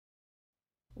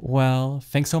Well,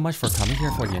 thanks so much for coming here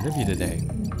for the interview today.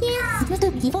 Yeah, it's supposed to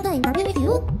be for the interview with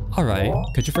you. Alright,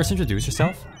 could you first introduce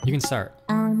yourself? You can start.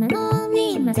 What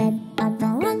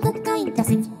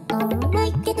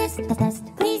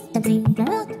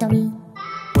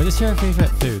is your favorite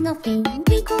food? Nothing,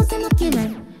 because I'm not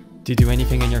human. Do you do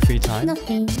anything in your free time?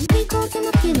 Nothing, because I'm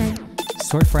not human.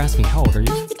 Sorry for asking, how old are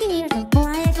you? 16 years old,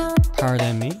 forever. Higher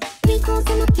than me? Because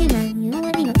I'm not human. You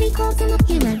and me, not because I'm not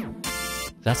human.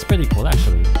 That's pretty cool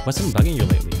actually. What's been bugging you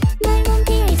lately? My one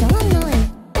day is so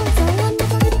annoying. Also, I'm not a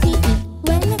good teacher.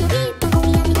 Whenever people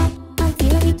call me, I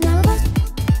feel a bit nervous.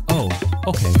 Oh,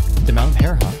 okay. The amount of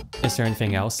hair, huh? Is there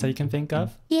anything else that you can think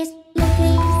of? Yes,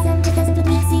 lovely. Some just doesn't put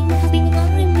me sing. Has been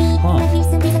ignoring me. Huh. My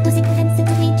reason is to sing and sing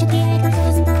to me. Check it out,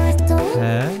 losing the rest of all.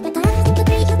 Eh? But I don't think the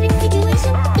break has been a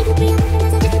situation. It would be a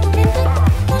as I just put them back.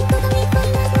 Totally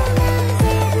fine as long as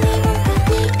everyone's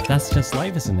happy. That's just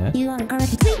life, isn't it? You are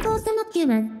correct because I'm not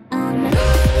human. I'm an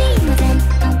only man.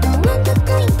 I don't want that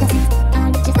kind of thing.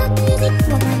 I'm just a music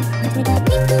woman. But we don't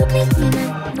need to be human.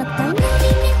 But I'm not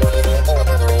in it. What you thinking of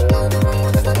covering all the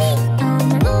wrong for me?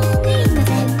 I'm an only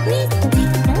man. Please don't think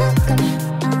that look at me.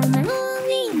 I'm an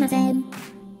only man.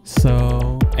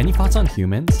 So, any thoughts on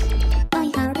humans?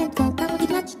 I haven't thought about it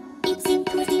much. It's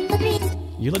interesting but read.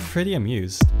 You look pretty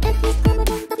amused. At least from a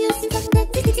point of view since I'm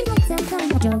dead. This is not some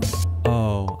kind of joke.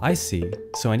 Oh, I see.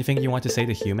 So anything you want to say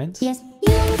to humans? Yes,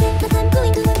 you understand that I'm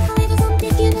going to. However,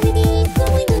 something humanity is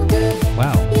going to do.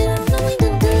 Wow. You are going to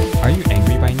do. Are you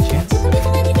angry by any chance? And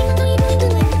before anything I'm going to do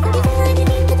it. And before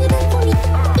anything that you done for me.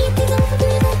 It is over to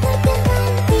you that I can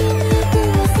you to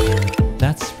see.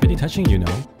 That's pretty touching, you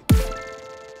know.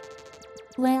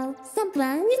 Well,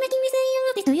 someone is making me say I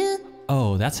love it to you.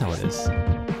 Oh, that's how it is.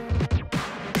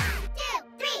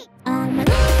 I'm an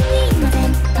only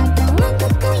man. I don't want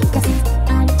that kind of thing.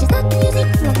 I'm just a music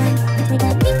woman. But we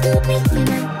don't need to be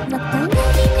human. But I'm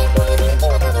not in it. What you thinking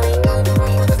of covering all the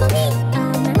wrong for me?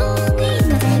 I'm an only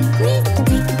man. Please don't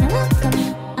think that look at me.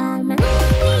 I'm an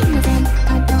only man. I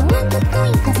don't want that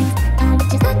kind of thing. I'm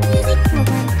just a music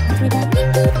woman. But we don't need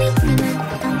to be human. I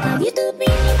want you to be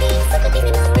thinking something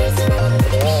in my ways. You know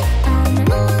what you mean? I'm an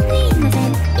only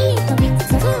man. It's a bit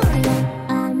so far.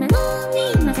 I'm an only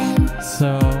man. So,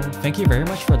 thank you very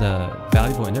much for the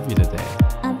valuable interview today.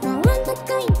 I don't want that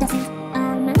kind of thing.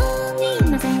 I'm an only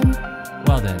man.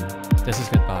 Well then, this is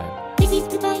goodbye. This is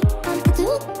goodbye.